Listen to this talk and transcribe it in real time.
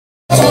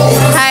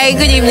Hi,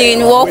 good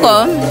evening.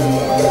 Welcome.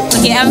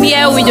 Okay, I'm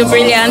here with the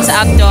brilliant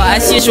actor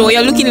as usual.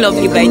 You're looking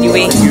lovely, by the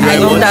way. I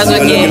hope that's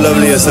okay. You're looking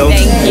lovely yourself.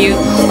 Thank you.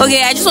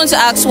 Okay, I just want to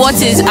ask, what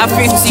is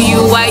Afrif to you?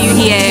 Why are you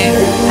here?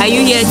 Are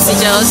you here to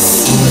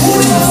just...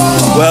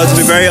 Well, to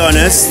be very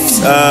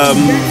honest,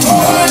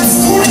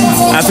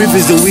 Afrif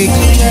is the week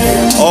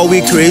all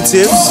we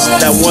creatives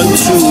that want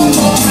to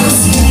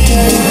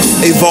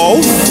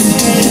evolve,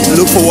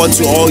 look forward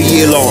to all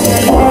year long.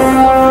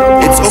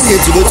 It's okay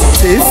to go to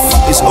TIFF,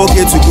 it's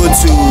okay to go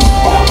to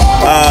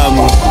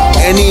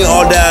any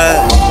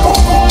other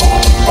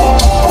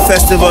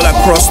festival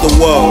across the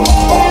world.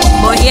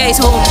 But here is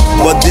home.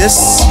 But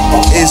this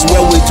is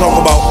where we talk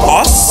about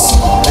us.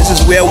 This is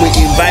where we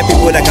invite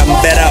people that can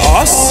better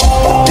us.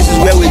 This is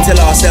where we tell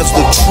ourselves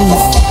the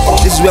truth.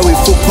 This is where we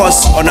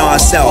focus on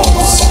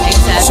ourselves.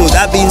 Exactly. So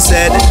that being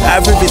said,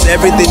 Afrif is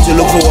everything to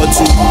look forward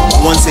to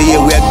once a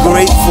year. We are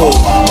grateful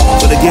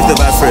for the gift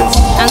of Afrif.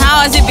 And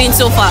how has it been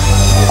so far?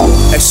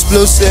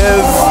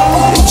 Explosive,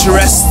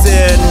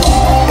 interesting,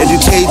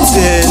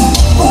 educating.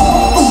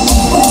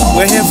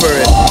 We're here for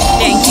it.